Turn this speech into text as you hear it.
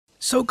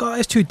So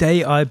guys,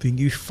 today I bring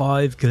you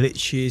 5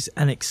 glitches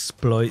and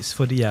exploits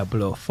for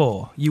Diablo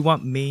 4. You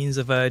want means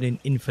of earning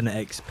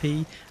infinite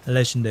XP,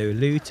 legendary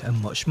loot and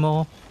much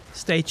more?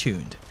 Stay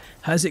tuned.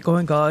 How's it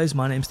going guys?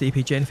 My name's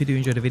DPJ and if you do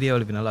enjoy the video,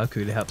 leaving a like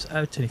really helps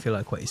out, and if you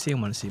like what you see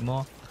and want to see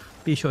more,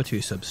 be sure to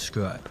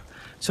subscribe.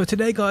 So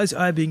today guys,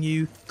 I bring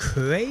you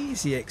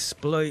crazy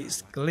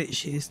exploits,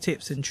 glitches,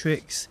 tips and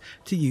tricks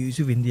to use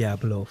within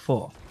Diablo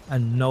 4.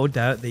 And no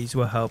doubt these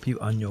will help you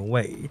on your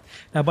way.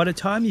 Now by the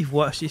time you've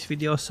watched this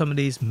video, some of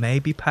these may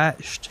be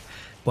patched,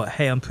 but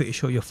hey, I'm pretty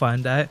sure you'll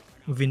find out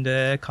within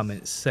the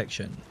comments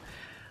section.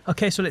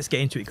 Okay, so let's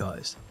get into it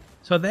guys.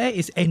 So there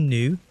is a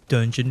new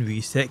dungeon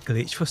reset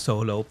glitch for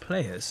solo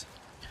players.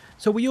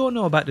 So we all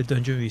know about the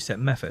dungeon reset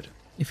method.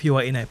 If you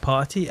are in a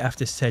party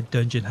after said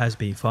dungeon has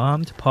been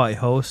farmed, party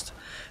host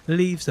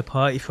leaves the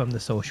party from the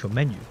social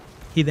menu.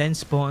 He then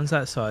spawns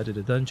outside of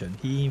the dungeon.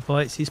 He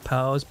invites his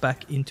pals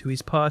back into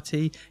his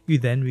party. You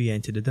then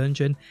re-enter the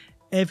dungeon.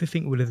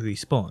 Everything will have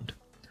respawned.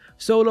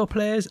 Solo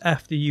players,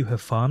 after you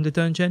have farmed the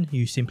dungeon,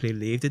 you simply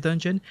leave the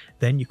dungeon.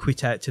 Then you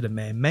quit out to the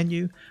main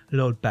menu,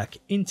 load back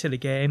into the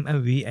game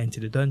and re-enter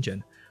the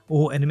dungeon.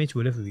 All enemies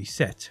will have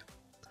reset.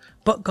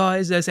 But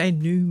guys, there's a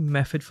new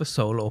method for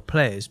solo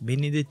players,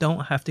 meaning they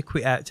don't have to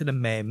quit out to the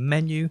main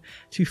menu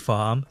to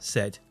farm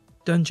said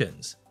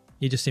dungeons.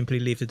 You just simply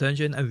leave the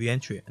dungeon and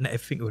re-enter it and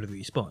everything will have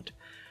respawned.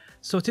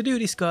 So to do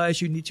this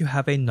guys, you need to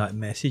have a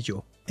nightmare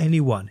sigil.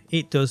 Anyone,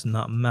 it does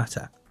not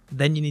matter.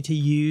 Then you need to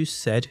use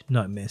said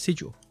nightmare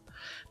sigil.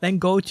 Then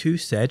go to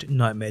said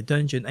nightmare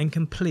dungeon and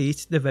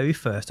complete the very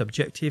first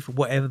objective,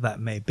 whatever that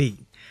may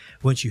be.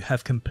 Once you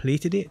have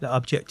completed it, the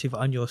objective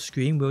on your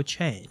screen will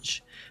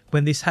change.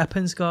 When this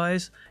happens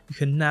guys, you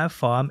can now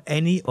farm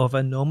any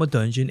other normal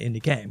dungeon in the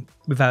game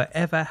without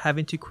ever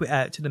having to quit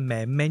out to the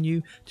main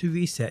menu to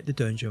reset the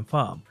dungeon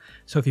farm.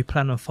 So if you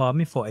plan on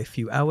farming for a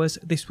few hours,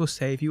 this will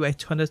save you a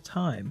ton of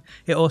time.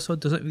 It also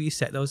doesn't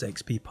reset those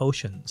XP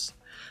potions.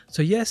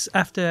 So yes,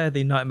 after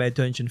the nightmare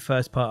dungeon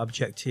first part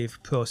objective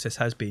process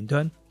has been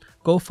done,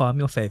 go farm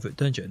your favourite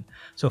dungeon.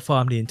 So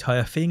farm the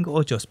entire thing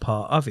or just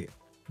part of it.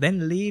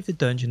 Then leave the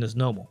dungeon as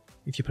normal.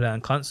 If you play on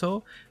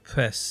console,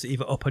 press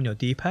either up on your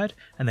D-pad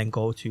and then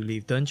go to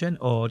leave dungeon,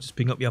 or just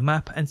bring up your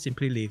map and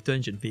simply leave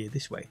dungeon via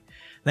this way.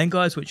 Then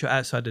guys, once you're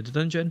outside of the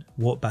dungeon,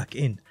 walk back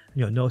in and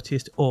you'll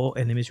notice all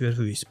enemies will have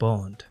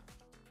respawned.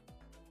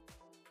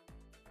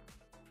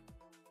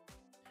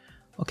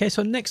 Okay,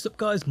 so next up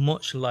guys,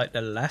 much like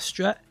the last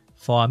strat,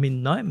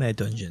 farming nightmare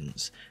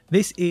dungeons.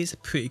 This is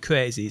pretty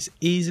crazy. It's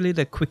easily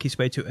the quickest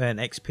way to earn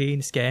XP in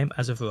this game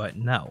as of right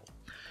now.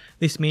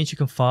 This means you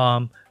can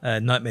farm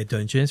nightmare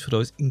dungeons for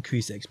those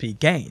increased XP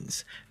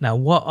gains. Now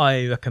what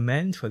I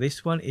recommend for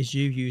this one is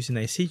you using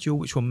a sigil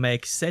which will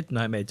make said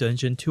nightmare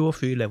dungeon 2 or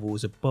 3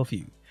 levels above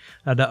you.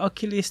 Now the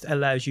Oculist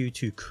allows you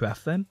to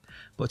craft them,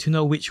 but to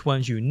know which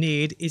ones you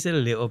need is a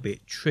little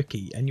bit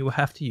tricky and you will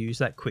have to use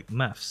that quick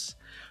maths.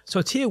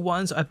 So tier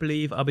 1s I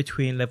believe are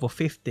between level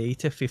 50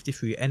 to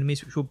 53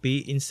 enemies which will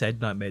be in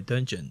said nightmare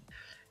dungeon.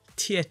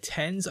 Tier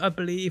 10s I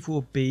believe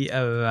will be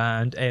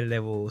around a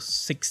level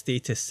 60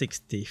 to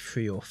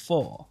 63 or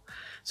 4.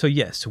 So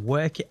yes,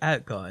 work it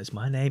out guys,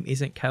 my name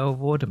isn't Carol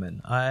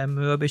Vorderman, I am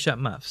rubbish at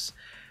maths.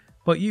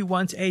 But you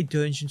want a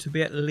dungeon to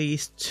be at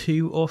least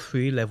 2 or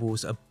 3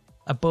 levels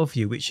above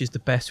you, which is the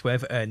best way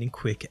of earning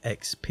quick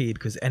XP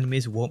because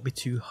enemies won't be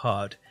too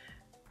hard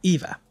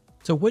either.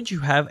 So once you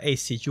have a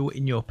sigil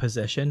in your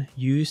possession,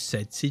 use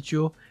said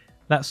sigil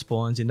that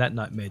spawns in that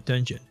nightmare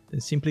dungeon.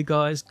 Then simply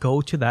guys, go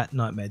to that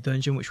nightmare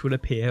dungeon which will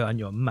appear on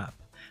your map.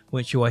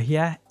 Once you are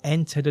here,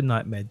 enter the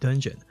nightmare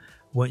dungeon.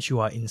 Once you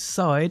are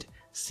inside,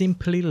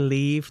 simply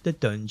leave the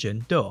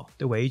dungeon door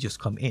the way you just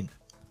come in.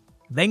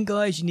 Then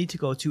guys, you need to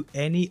go to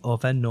any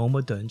other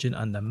normal dungeon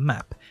on the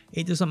map.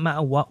 It doesn't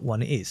matter what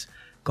one it is.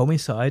 Go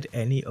inside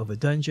any other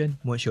dungeon.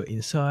 Once you're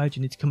inside,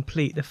 you need to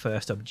complete the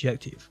first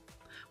objective,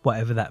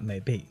 whatever that may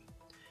be.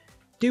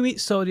 Do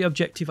it so the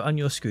objective on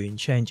your screen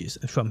changes,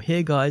 and from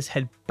here guys,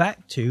 head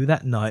back to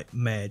that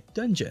nightmare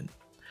dungeon.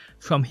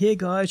 From here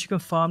guys, you can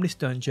farm this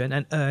dungeon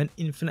and earn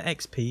infinite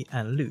XP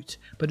and loot,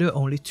 but there are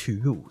only 2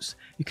 rules.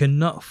 You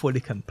cannot fully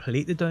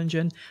complete the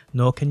dungeon,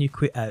 nor can you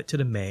quit out to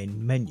the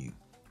main menu.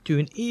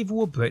 Doing either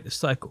will break the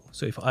cycle,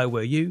 so if I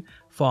were you,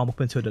 farm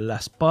up until the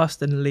last boss,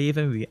 then leave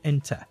and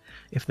re-enter.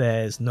 If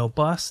there's no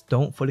boss,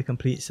 don't fully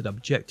complete said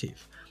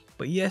objective.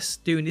 But yes,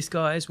 doing this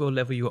guys will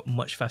level you up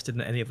much faster than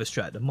any other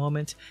strat at the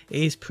moment.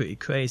 It is pretty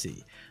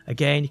crazy.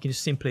 Again, you can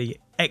just simply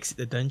exit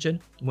the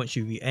dungeon. Once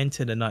you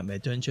re-enter the nightmare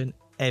dungeon,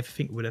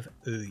 everything will have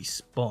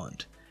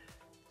respawned.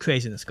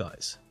 Craziness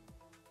guys.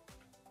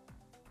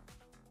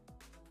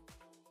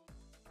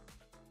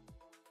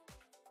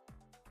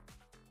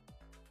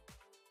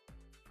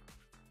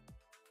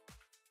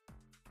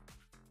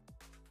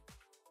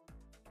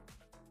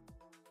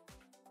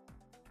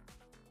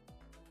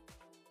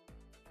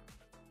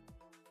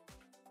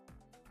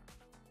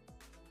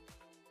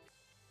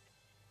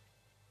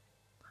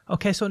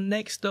 Okay, so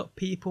next up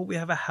people, we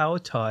have a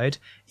Helltide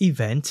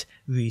event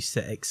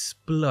reset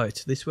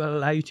exploit. This will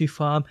allow you to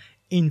farm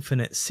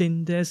infinite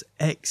Cinders,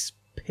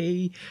 XP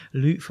XP,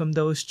 loot from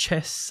those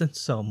chests and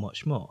so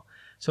much more.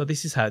 So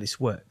this is how this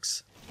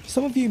works.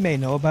 Some of you may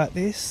know about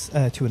this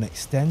to an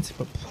extent,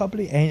 but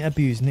probably ain't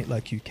abusing it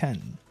like you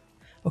can.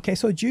 Okay,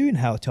 so during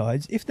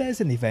Helltides, if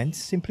there's an event,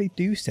 simply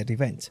do said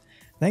event.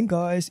 Then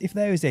guys, if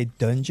there is a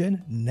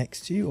dungeon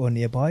next to you or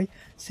nearby,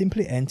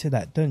 simply enter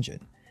that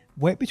dungeon.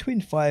 Wait between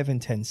 5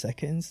 and 10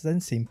 seconds, then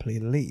simply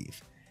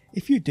leave.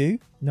 If you do,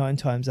 9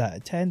 times out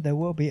of 10 there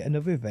will be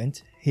another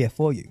event here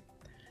for you.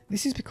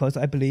 This is because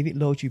I believe it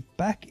loads you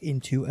back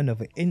into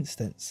another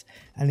instance,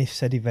 and if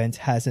said event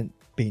hasn't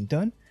been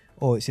done,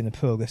 or it's in the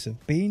progress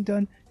of being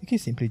done, you can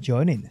simply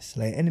join in,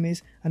 slay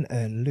enemies and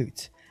earn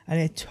loot,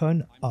 and a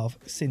ton of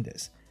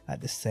cinders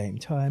at the same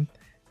time,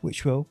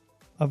 which will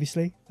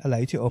obviously allow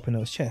you to open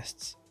those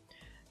chests,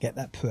 get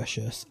that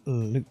precious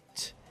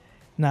loot.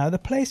 Now the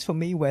place for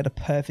me where the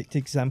perfect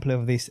example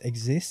of this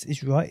exists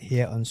is right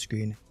here on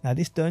screen. Now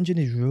this dungeon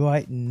is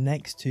right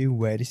next to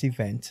where this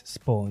event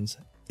spawns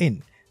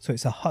in, so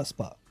it's a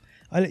hotspot.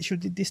 I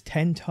literally did this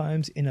 10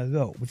 times in a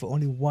row with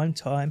only one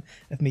time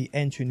of me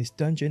entering this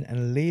dungeon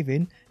and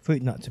leaving for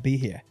it not to be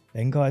here.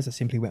 Then guys, I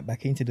simply went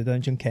back into the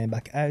dungeon, came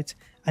back out,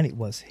 and it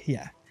was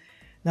here.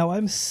 Now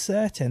I'm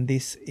certain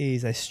this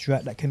is a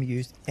strat that can be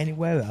used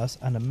anywhere else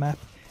on a map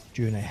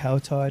during a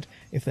Helltide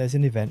if there's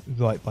an event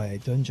right by a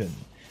dungeon.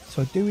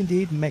 So do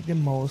indeed make the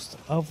most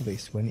of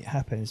this when it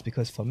happens,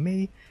 because for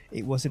me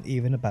it wasn't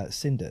even about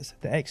cinders.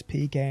 The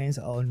XP gains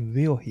are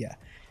unreal here.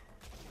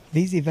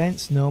 These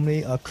events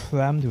normally are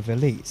crammed with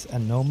elites,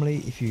 and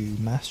normally if you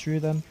master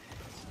them,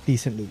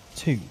 decent loot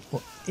too.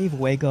 But either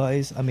way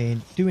guys, I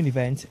mean, do an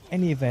event,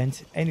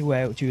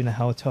 anywhere during a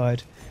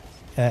Helltide,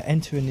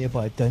 enter a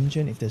nearby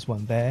dungeon if there's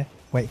one there,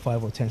 wait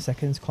 5 or 10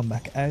 seconds, come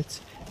back out,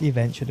 the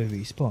event should have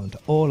respawned.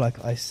 Or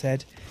like I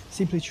said,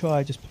 simply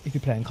try, just if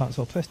you're playing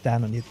console, press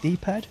down on your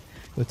D-pad,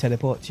 you'll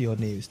teleport to your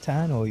nearest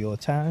town or your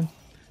town,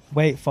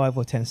 wait 5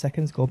 or 10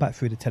 seconds, go back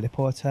through the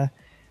teleporter,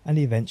 and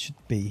the event should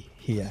be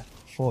here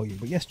for you.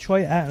 But yes, try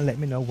it out and let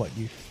me know what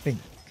you think.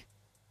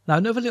 Now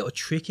another little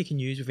trick you can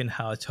use within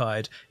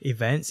Helltide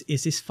events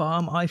is this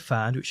farm I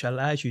found, which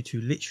allows you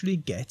to literally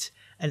get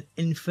an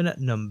infinite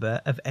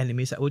number of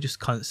enemies that will just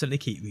constantly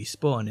keep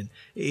respawning.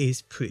 It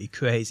is pretty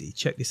crazy,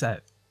 check this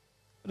out.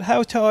 The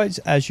Helltides,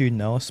 as you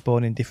know,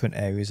 spawn in different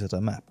areas of the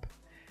map.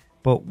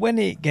 But when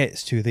it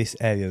gets to this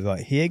area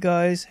right here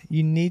guys,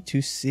 you need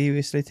to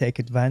seriously take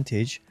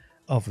advantage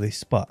of this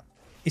spot.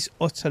 It's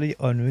utterly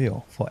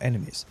unreal for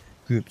enemies,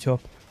 grouped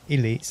up,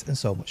 elites and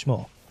so much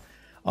more.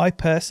 I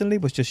personally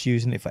was just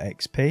using it for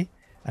XP,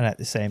 and at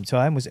the same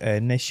time was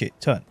earning a shit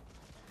ton,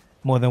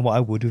 more than what I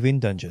would within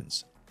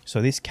dungeons.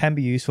 So this can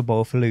be used for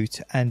both loot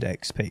and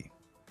XP.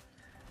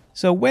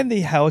 So when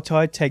the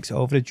Helltide takes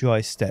over the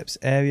dry steppes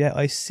area,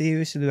 I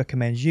seriously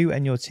recommend you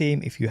and your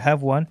team, if you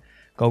have one,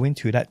 go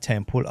into that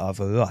Temple of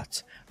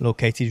Rot,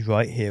 located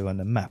right here on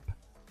the map.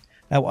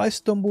 Now I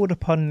stumbled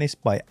upon this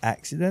by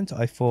accident.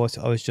 I thought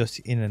I was just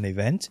in an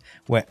event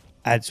where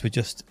ads were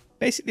just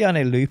basically on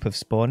a loop of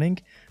spawning,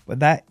 but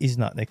that is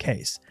not the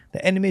case.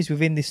 The enemies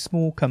within this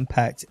small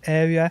compact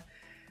area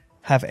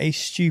have a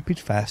stupid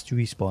fast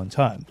respawn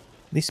time.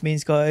 This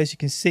means guys, you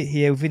can sit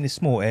here within this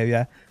small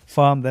area,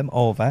 farm them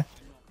over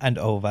and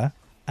over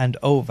and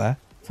over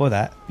for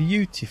that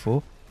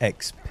beautiful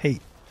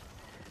XP,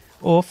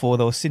 or for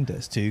those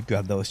cinders to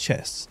grab those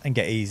chests and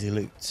get easy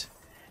loot.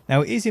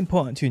 Now it is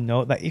important to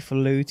note that if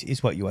loot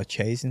is what you are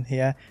chasing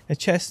here, the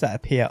chests that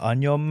appear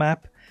on your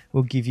map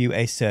will give you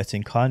a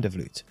certain kind of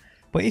loot.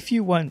 But if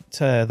you want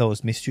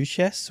those mystery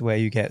chests where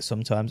you get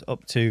sometimes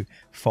up to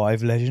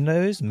 5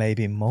 legendaries,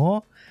 maybe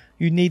more,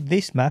 you need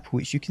this map,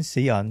 which you can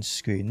see on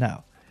screen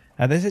now.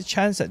 Now there's a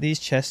chance that these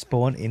chests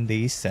spawn in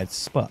these said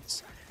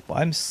spots, but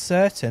I'm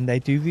certain they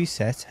do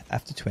reset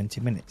after 20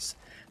 minutes.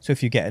 So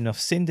if you get enough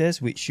cinders,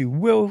 which you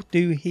will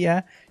do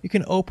here, you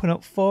can open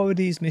up 4 of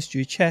these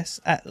mystery chests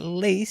at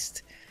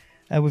least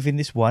within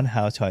this one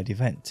Helltide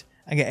event,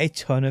 and get a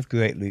ton of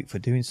great loot for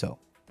doing so.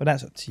 But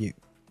that's up to you.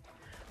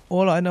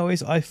 All I know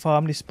is I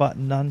farmed this spot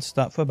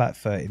non-stop for about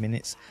 30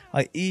 minutes.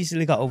 I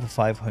easily got over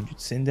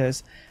 500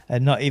 cinders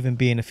and not even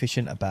being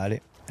efficient about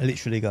it.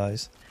 Literally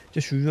guys,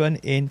 just run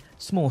in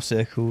small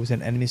circles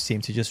and enemies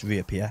seem to just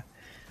reappear.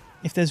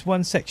 If there's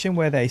one section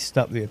where they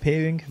stop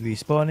reappearing,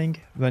 respawning,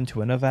 run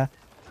to another,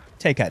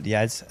 take out the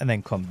ads and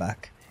then come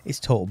back. It's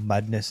total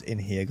madness in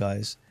here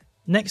guys.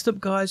 Next up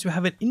guys, we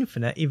have an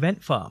infinite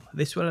event farm.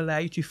 This will allow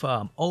you to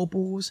farm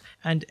Obols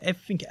and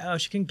everything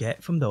else you can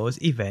get from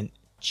those event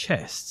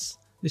chests.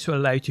 This will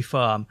allow you to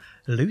farm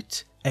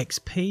loot,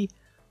 XP,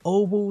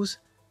 Obols,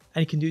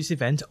 and you can do this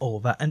event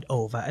over and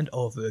over and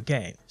over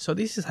again. So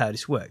this is how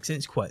this works, and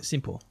it's quite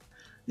simple.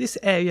 This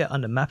area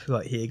on the map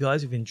right here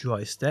guys, within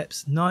dry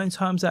steppes, 9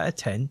 times out of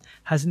 10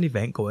 has an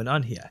event going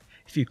on here.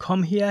 If you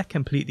come here,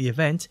 complete the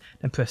event,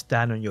 then press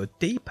down on your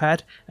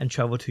D-pad and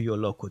travel to your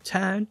local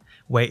town,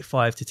 wait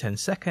 5 to 10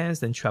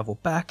 seconds, then travel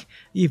back,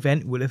 the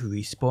event will have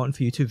respawned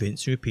for you to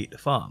rinse and repeat the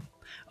farm.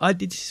 I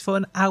did this for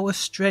an hour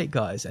straight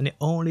guys, and in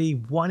only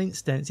one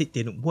instance it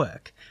didn't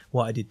work.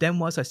 What I did then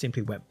was I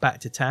simply went back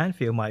to town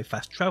via my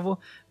fast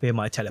travel, via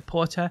my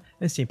teleporter,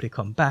 and simply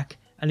come back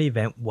and the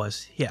event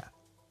was here.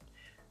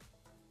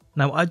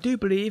 Now I do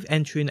believe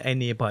entering a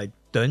nearby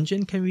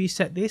dungeon can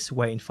reset this.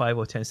 Waiting 5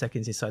 or 10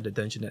 seconds inside the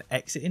dungeon and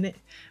exiting it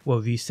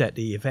will reset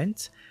the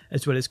event,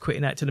 as well as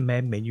quitting out to the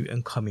main menu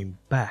and coming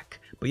back.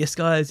 But yes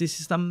guys, this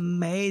is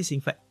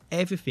amazing for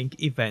everything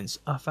events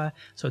offer,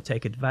 so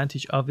take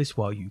advantage of this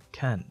while you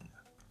can.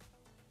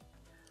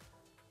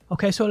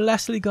 Okay, so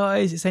lastly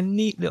guys, it's a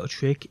neat little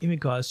trick in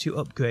regards to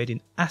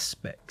upgrading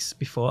aspects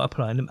before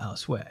applying them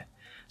elsewhere.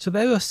 So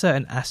there are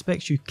certain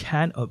aspects you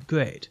can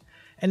upgrade.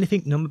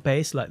 Anything number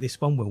based like this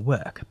one will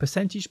work.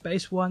 Percentage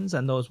based ones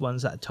and those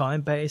ones that are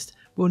time based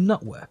will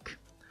not work.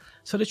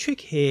 So the trick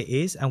here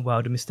is, and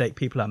well the mistake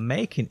people are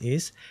making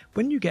is,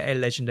 when you get a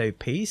legendary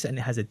piece and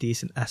it has a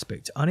decent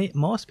aspect on it,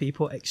 most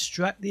people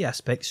extract the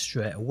aspect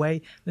straight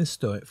away and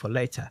store it for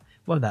later.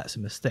 Well, that's a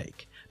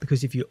mistake,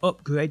 because if you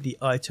upgrade the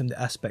item the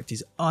aspect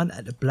is on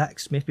at the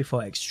blacksmith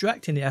before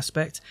extracting the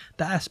aspect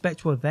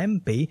will then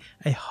be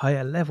a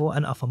higher level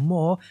and offer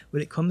more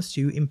when it comes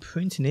to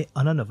imprinting it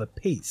on another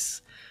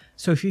piece.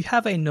 So if you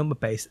have a number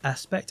based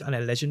aspect on a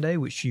legendary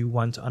which you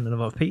want on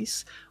another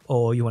piece,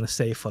 or you want to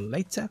save for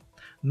later,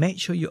 make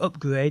sure you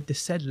upgrade the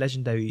said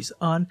legendaries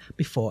on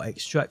before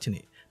extracting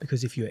it,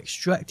 because if you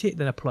extract it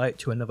then apply it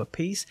to another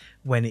piece,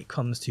 when it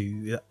comes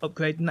to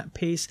upgrading that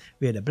piece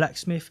via the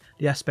blacksmith,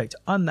 the aspect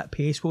on that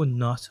piece will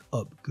not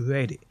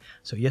upgrade it.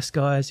 So yes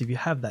guys, if you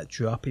have that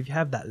drop, if you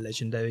have that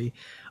legendary,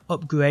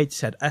 upgrade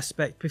said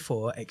aspect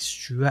before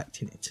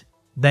extracting it,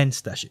 then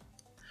stash it.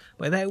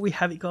 But there we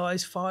have it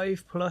guys,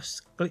 5+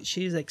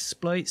 glitches,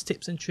 exploits,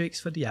 tips and tricks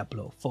for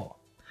Diablo 4.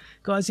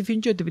 Guys, if you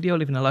enjoyed the video,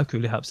 leaving a like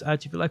really helps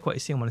out. If you like what you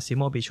see and want to see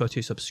more, be sure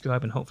to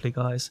subscribe, and hopefully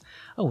guys,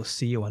 I will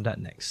see you on that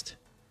next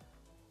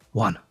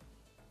one.